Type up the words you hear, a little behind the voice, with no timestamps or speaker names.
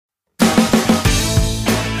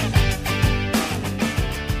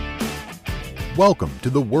Welcome to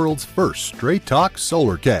the world's first Straight Talk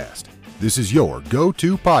Solarcast. This is your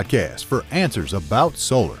go-to podcast for answers about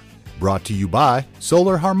solar. Brought to you by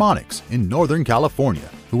Solar Harmonics in Northern California,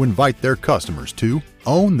 who invite their customers to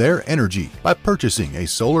own their energy by purchasing a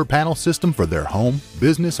solar panel system for their home,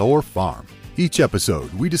 business, or farm. Each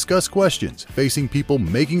episode, we discuss questions facing people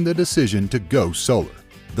making the decision to go solar.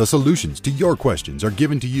 The solutions to your questions are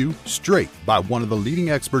given to you straight by one of the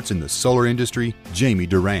leading experts in the solar industry, Jamie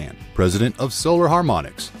Duran, president of Solar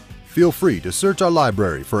Harmonics. Feel free to search our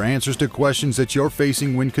library for answers to questions that you're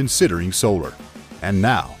facing when considering solar. And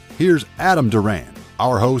now, here's Adam Duran,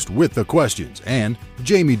 our host with the questions, and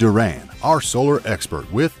Jamie Duran, our solar expert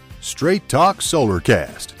with Straight Talk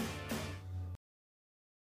Solarcast.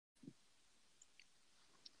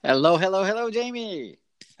 Hello, Jamie.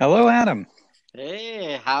 Hello, Adam.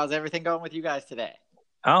 Hey, how's everything going with you guys today?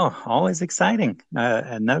 Oh, always exciting.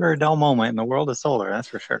 Never a dull moment in the world of solar, that's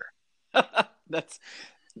for sure.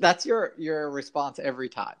 That's your response every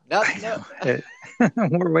time. No.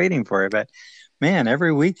 We're waiting for it, but man,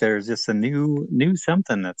 every week there's just a new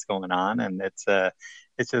something that's going on, and it's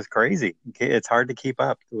just crazy. It's hard to keep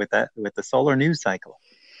up with the solar news cycle.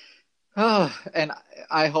 Oh, and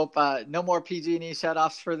I hope no more PG&E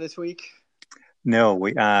shutoffs for this week. No,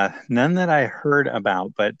 we none that I heard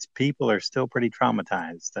about, but people are still pretty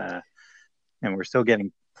traumatized, and we're still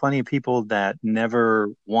getting plenty of people that never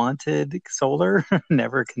wanted solar,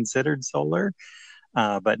 never considered solar,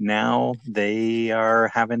 but now they are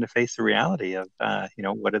having to face the reality of,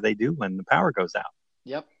 what do they do when the power goes out?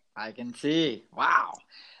 Yep, I can see. Wow.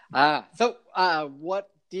 So what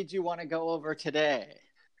did you want to go over today?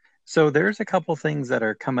 So there's a couple things that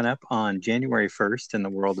are coming up on January 1st in the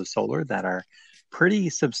world of solar that are pretty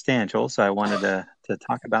substantial. So I wanted to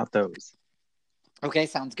talk about those. Okay,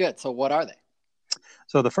 sounds good. So what are they?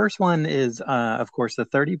 So the first one is, of course, the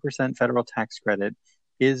 30% federal tax credit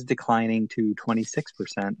is declining to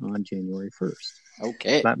 26% on January 1st.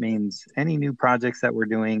 Okay. So that means any new projects that we're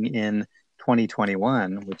doing in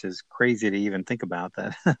 2021, which is crazy to even think about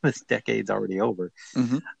that this decade's already over,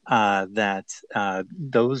 that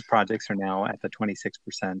those projects are now at the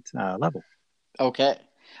 26% level. Okay.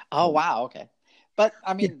 Oh, wow. Okay. But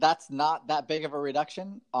I mean, that's not that big of a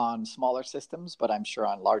reduction on smaller systems, but I'm sure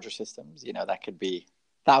on larger systems, that could be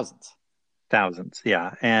thousands. Thousands,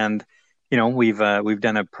 yeah. And, we've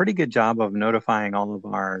done a pretty good job of notifying all of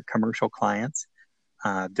our commercial clients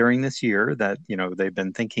during this year that, they've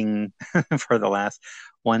been thinking for the last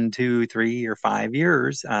 1, 2, 3, or 5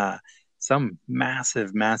 years, some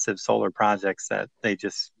massive solar projects that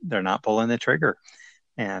they're not pulling the trigger.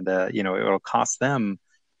 And, it'll cost them.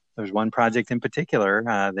 There's one project in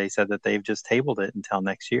particular, they said that they've just tabled it until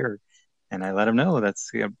next year. And I let them know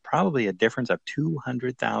that's probably a difference of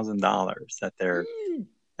 $200,000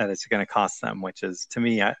 that it's going to cost them, which is, to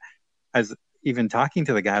me, I was even talking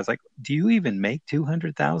to the guys like, do you even make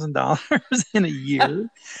 $200,000 in a year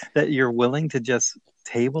that you're willing to just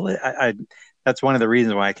table it? That's one of the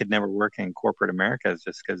reasons why I could never work in corporate America, is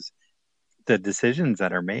just because the decisions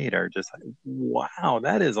that are made are just like, wow,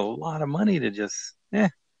 that is a lot of money to just,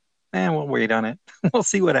 we'll wait on it. We'll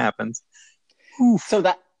see what happens. Oof. So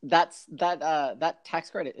that tax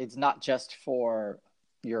credit is not just for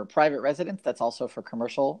your private residence. That's also for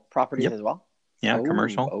commercial properties as well. Yeah,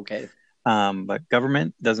 commercial. Okay. But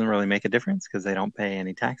government doesn't really make a difference because they don't pay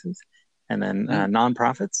any taxes. And then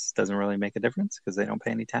nonprofits doesn't really make a difference because they don't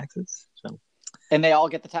pay any taxes. So. And they all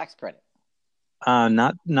get the tax credit?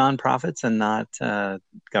 Not nonprofits and not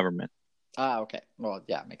government. Okay. Well,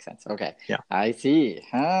 yeah, makes sense. Okay. Yeah. I see.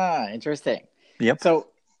 Interesting. Yep. So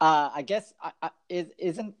I guess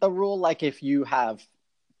isn't the rule like if you have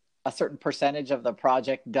a certain percentage of the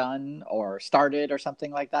project done or started or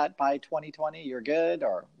something like that by 2020, you're good?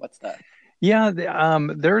 Or what's the... Yeah,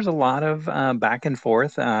 there's a lot of back and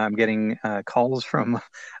forth. I'm getting calls from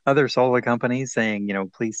other solar companies saying,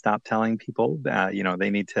 please stop telling people, they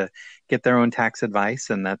need to get their own tax advice,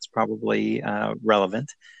 and that's probably relevant.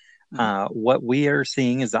 What we are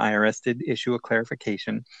seeing is the IRS did issue a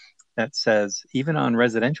clarification that says even on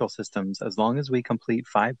residential systems, as long as we complete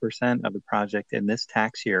 5% of the project in this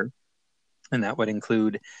tax year, and that would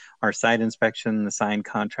include our site inspection, the signed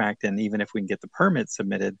contract, and even if we can get the permit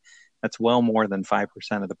submitted, that's well more than 5%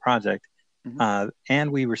 of the project. And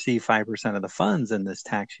we receive 5% of the funds in this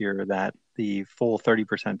tax year, that the full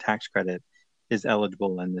 30% tax credit is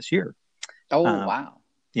eligible in this year. Oh, wow.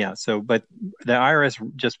 Yeah. So, but the IRS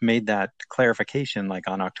just made that clarification like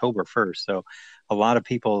on October 1st. So a lot of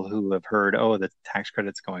people who have heard, the tax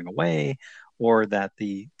credit's going away, or that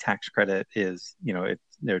the tax credit is,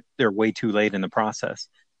 they're way too late in the process.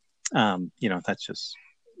 That's just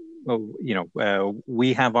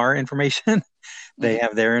we have our information, they Mhm.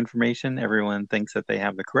 have their information. Everyone thinks that they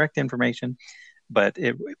have the correct information, but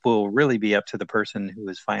it will really be up to the person who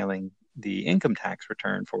is filing the income tax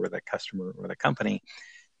return for the customer or the company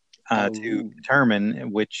to Oh.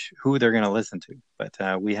 determine who they're going to listen to.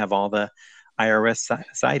 But we have all the IRS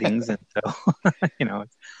sightings, and so you know.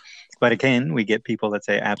 But again, we get people that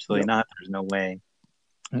say absolutely Yep. not. There's no way,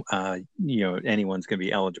 anyone's going to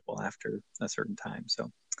be eligible after a certain time.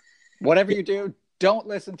 So, Whatever yeah. you do, don't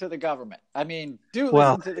listen to the government. I mean, do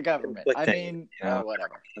Well, listen to the government. I conflicting, mean,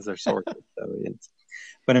 whatever. as their sources. So it's.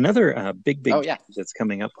 But another big Oh yeah. change that's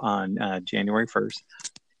coming up on January 1st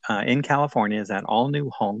in California is that all new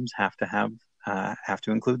homes have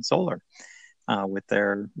to include solar with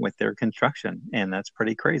their construction, and that's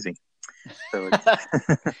pretty crazy. So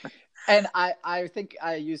And I think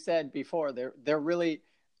you said before they're really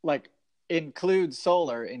like include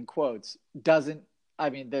solar in quotes doesn't I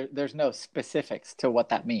mean there's no specifics to what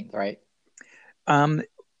that means, right? um,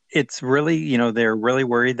 it's really they're really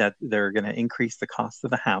worried that they're going to increase the cost of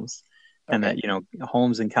the house, and that Okay.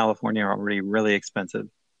 homes in California are already really expensive.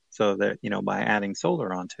 So that by adding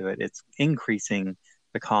solar onto it, it's increasing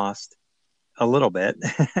the cost a little bit,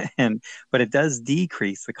 but it does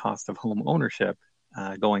decrease the cost of home ownership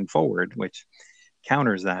going forward, which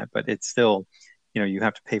counters that. But it's still, you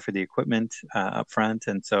have to pay for the equipment up front,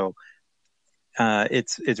 and so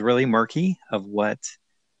it's really murky of what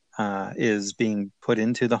is being put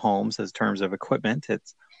into the homes as terms of equipment.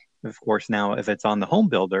 It's of course now if it's on the home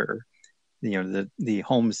builder, the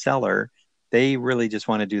home seller, they really just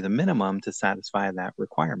want to do the minimum to satisfy that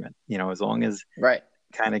requirement. As long as Right.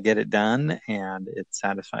 kind of get it done and it's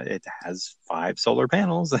satisfied. It has 5 solar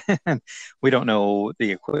panels, and we don't know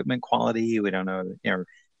the equipment quality. We don't know,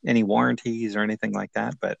 any warranties or anything like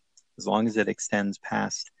that. But as long as it extends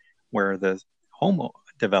past where the home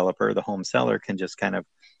developer, the home seller, can just kind of,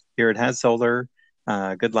 here it has solar.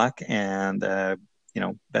 Good luck and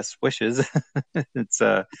best wishes. It's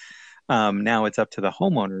now it's up to the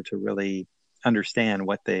homeowner to really understand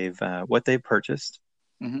what they've purchased,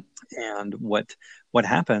 Mm-hmm. and what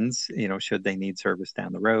happens, should they need service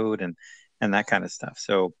down the road, and that kind of stuff.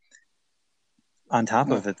 So on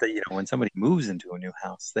top of it, that when somebody moves into a new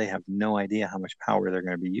house, they have no idea how much power they're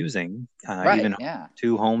going to be using. Right. Even Yeah.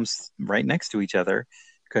 2 homes right next to each other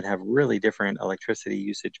could have really different electricity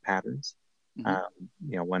usage patterns.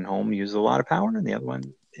 Mm-hmm. One home uses a lot of power and the other one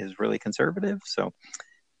is really conservative. So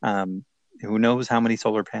um, who knows how many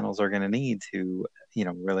solar panels are going to need to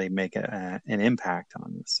really make an impact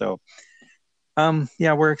on this. So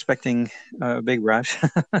yeah, we're expecting a big rush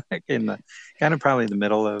in the kind of probably the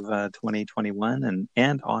middle of 2021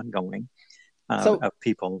 and ongoing So of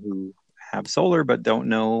people who have solar but don't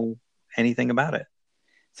know anything about it.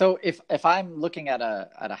 so if I'm looking at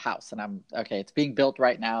a house and I'm okay, it's being built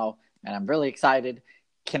right now and I'm really excited,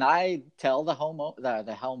 can I tell the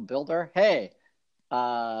home builder, hey,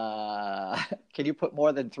 can you put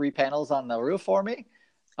more than 3 panels on the roof for me?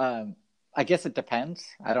 I guess it depends.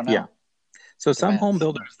 I don't Yeah. know. So some home Depends.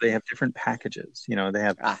 builders, they have different packages. They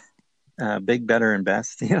have Ah, big, better, and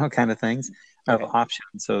best, kind of things of okay.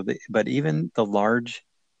 options. But even the large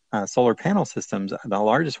solar panel systems, the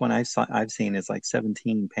largest one I've seen is like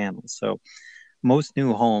 17 panels. So most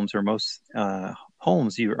new homes or most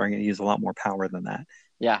homes, you are going to use a lot more power than that.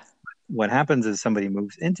 Yeah. What happens is somebody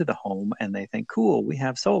moves into the home and they think, cool, we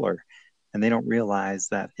have solar. And they don't realize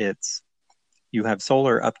that you have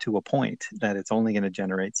solar up to a point, that it's only going to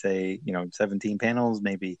generate, say, 17 panels,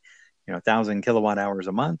 maybe, 1,000 kilowatt hours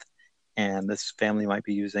a month. And this family might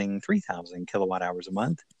be using 3,000 kilowatt hours a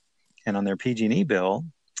month. And on their PG&E bill,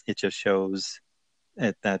 it just shows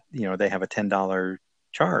that, they have a $10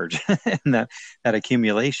 charge. And that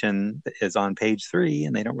accumulation is on page 3,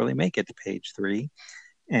 and they don't really make it to page 3.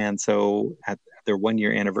 And so at their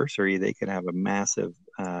 1-year anniversary, they could have a massive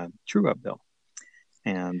true-up bill.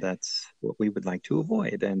 And that's what we would like to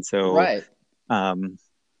avoid. And so, Right.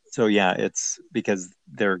 so yeah, it's because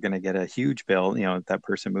they're going to get a huge bill. If that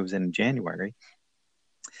person moves in January,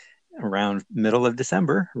 around middle of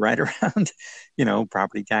December, right around,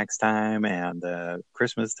 property tax time and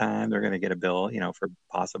Christmas time, they're going to get a bill, for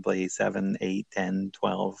possibly $7, $8, $10,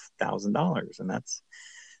 $12,000, and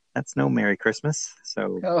that's no Merry Christmas.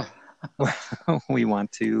 So Oh, we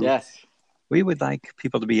want to. yes. We would like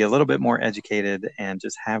people to be a little bit more educated, and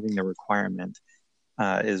just having the requirement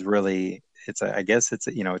is really, I guess it's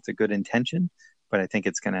a good intention, but I think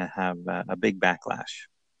it's going to have a big backlash.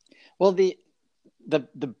 Well, the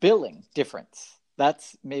billing difference,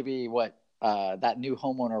 that's maybe what that new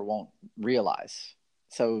homeowner won't realize.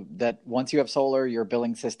 So that once you have solar, your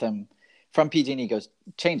billing system from PG&E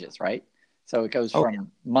changes, right? So it goes Oh,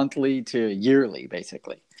 from monthly to yearly,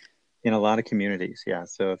 basically. in a lot of communities, yeah.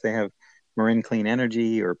 So if they have Marin Clean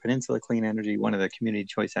Energy or Peninsula Clean Energy, one of the community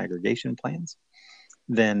choice aggregation plans,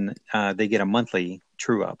 then they get a monthly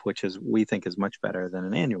true up, which we think is much better than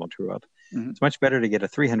an annual true up. Mm-hmm. It's much better to get a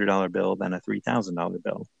 $300 bill than a $3,000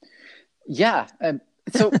 bill. Yeah.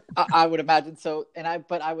 So I would imagine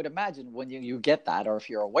but I would imagine when you get that, or if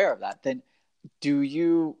you're aware of that, then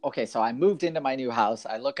so I moved into my new house.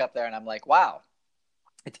 I look up there and I'm like, wow,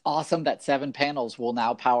 it's awesome that 7 panels will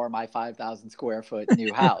now power my 5,000 square foot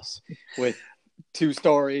new house with 2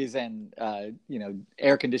 stories and,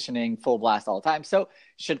 air conditioning, full blast all the time. So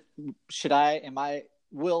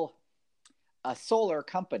will a solar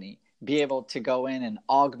company be able to go in and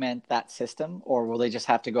augment that system, or will they just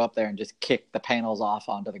have to go up there and just kick the panels off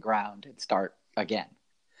onto the ground and start again?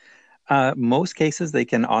 Most cases they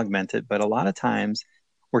can augment it, but a lot of times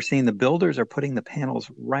we're seeing the builders are putting the panels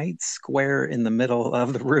right square in the middle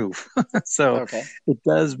of the roof. So It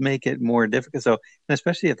does make it more difficult. So,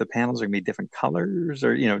 especially if the panels are going to be different colors,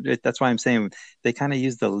 or, that's why I'm saying they kind of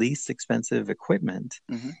use the least expensive equipment,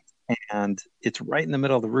 mm-hmm. and it's right in the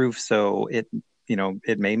middle of the roof. So it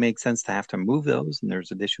may make sense to have to move those, and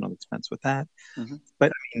there's additional expense with that. Mm-hmm.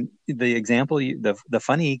 But I mean, the example, the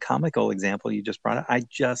funny comical example you just brought up, I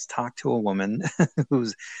just talked to a woman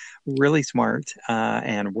who's really smart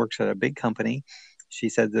and works at a big company. She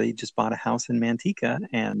said they just bought a house in Manteca,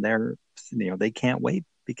 and they can't wait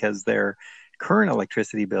because their current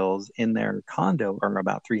electricity bills in their condo are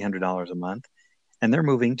about $300 a month. And they're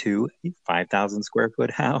moving to a 5,000 square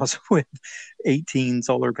foot house with 18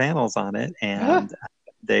 solar panels on it. And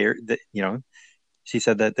she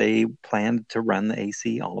said that they planned to run the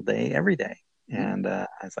AC all day, every day. And I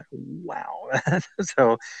was like, wow.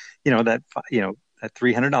 So, that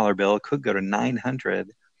 $300 bill could go to $900,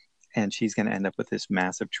 and she's going to end up with this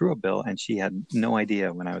massive true-up bill. And she had no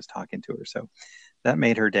idea when I was talking to her. So that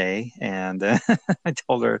made her day. And I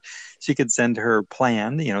told her she could send her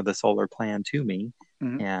plan, the solar plan, to me.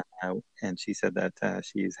 Mm-hmm. And she said that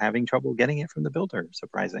she's having trouble getting it from the builder,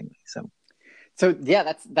 surprisingly. So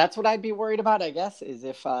yeah, that's what I'd be worried about, I guess, is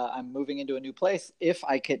if I'm moving into a new place, if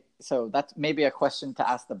I could. So that's maybe a question to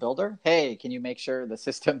ask the builder. Hey, can you make sure the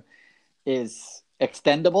system is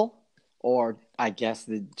extendable? Or I guess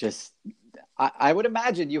I would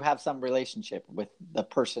imagine you have some relationship with the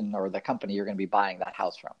person or the company you're going to be buying that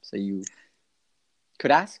house from. So you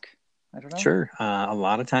could ask. I don't know. Sure. A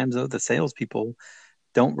lot of times, though, the salespeople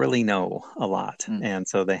don't really know a lot. And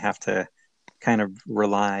so they have to kind of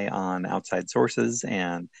rely on outside sources.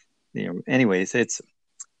 And, anyways, it's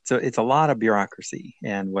a lot of bureaucracy.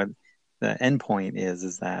 And what the end point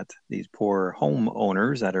is that these poor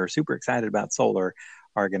homeowners that are super excited about solar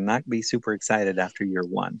are going to not be super excited after year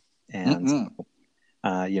one. And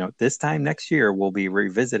so, this time next year, we'll be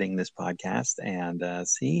revisiting this podcast and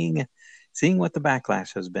seeing what the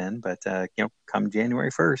backlash has been. But come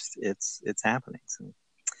January 1st, it's happening. So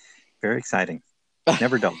very exciting.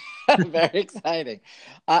 Never dull. Very exciting.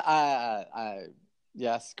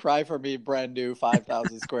 Yes, cry for me, brand new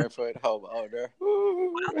 5,000 square foot homeowner.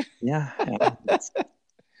 Yeah,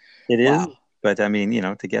 it is. Wow. But I mean,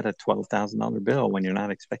 to get a $12,000 bill when you're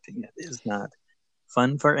not expecting it is not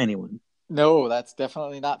fun for anyone. No, that's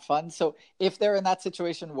definitely not fun. So if they're in that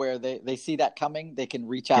situation where they see that coming, they can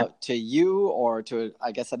reach out to you or to,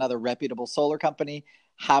 I guess, another reputable solar company,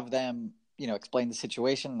 have them, explain the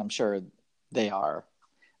situation. I'm sure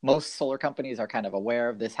most solar companies are kind of aware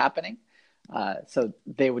of this happening. So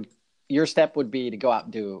your step would be to go out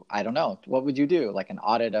and do, I don't know, what would you do? Like an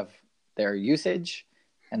audit of their usage,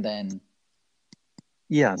 and then.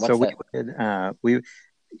 Yeah. So we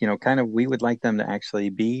would like them to actually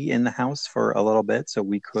be in the house for a little bit, so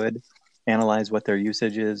we could analyze what their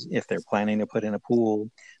usage is, if they're planning to put in a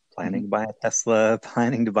pool, planning to buy a Tesla,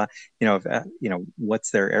 planning to buy,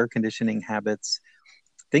 what's their air conditioning habits,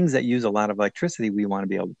 things that use a lot of electricity we want to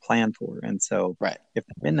be able to plan for. And so if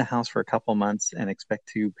they're in the house for a couple months and expect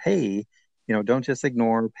to pay, don't just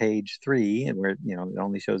ignore page 3 and where, it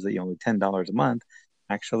only shows that you only $10 a month.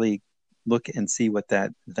 Actually look and see what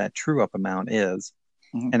that true up amount is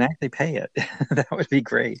and actually pay it. That would be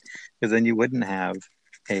great, because then you wouldn't have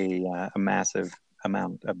a massive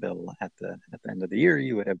amount of bill at the end of the year.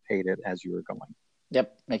 You would have paid it as you were going.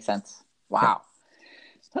 Yep. Makes sense. Wow.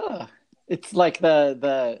 Yeah. It's like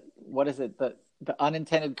the what is it? The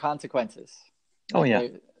unintended consequences. Oh yeah.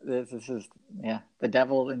 This is the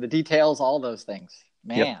devil in the details, all those things.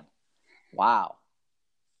 Man. Yep. Wow.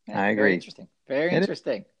 Man, I agree. Very interesting. Very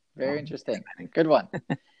interesting. Very interesting. Good one.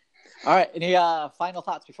 All right. Any final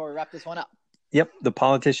thoughts before we wrap this one up? Yep, the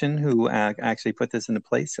politician who actually put this into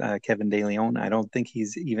place, Kevin De Leon, I don't think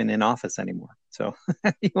he's even in office anymore. So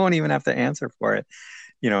he won't even have to answer for it,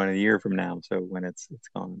 in a year from now. So when it's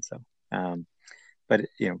gone. So, but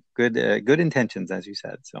good intentions, as you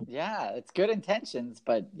said. So yeah, it's good intentions,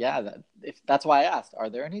 but yeah, that's why I asked. Are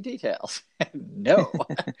there any details? No,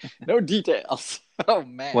 no details. Oh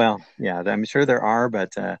man. Well, yeah, I'm sure there are,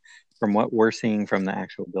 but from what we're seeing from the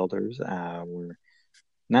actual builders, we're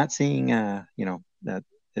not seeing, that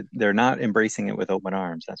they're not embracing it with open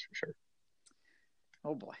arms. That's for sure.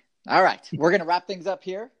 Oh boy. All right. We're going to wrap things up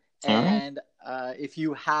here. And if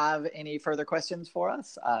you have any further questions for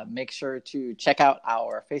us, make sure to check out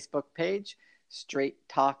our Facebook page, Straight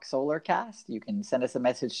Talk Solarcast. You can send us a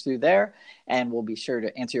message through there, and we'll be sure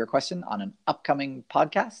to answer your question on an upcoming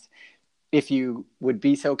podcast. If you would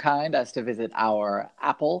be so kind as to visit our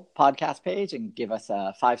Apple podcast page and give us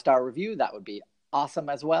a 5-star review, that would be awesome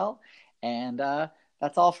as well. And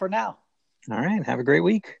that's all for now. All right. Have a great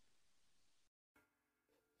week.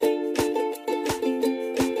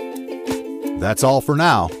 That's all for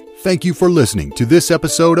now. Thank you for listening to this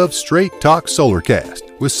episode of Straight Talk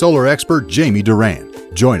Solarcast with solar expert Jamie Duran.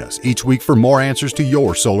 Join us each week for more answers to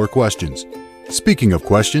your solar questions. Speaking of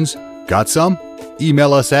questions, got some?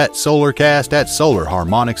 Email us at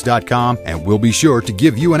solarcast@solarharmonics.com and we'll be sure to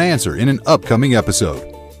give you an answer in an upcoming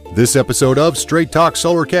episode. This episode of Straight Talk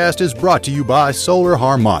Solarcast is brought to you by Solar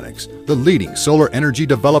Harmonics, the leading solar energy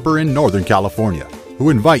developer in Northern California,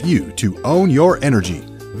 who invite you to own your energy.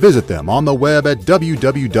 Visit them on the web at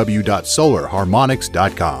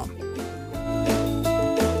www.solarharmonics.com.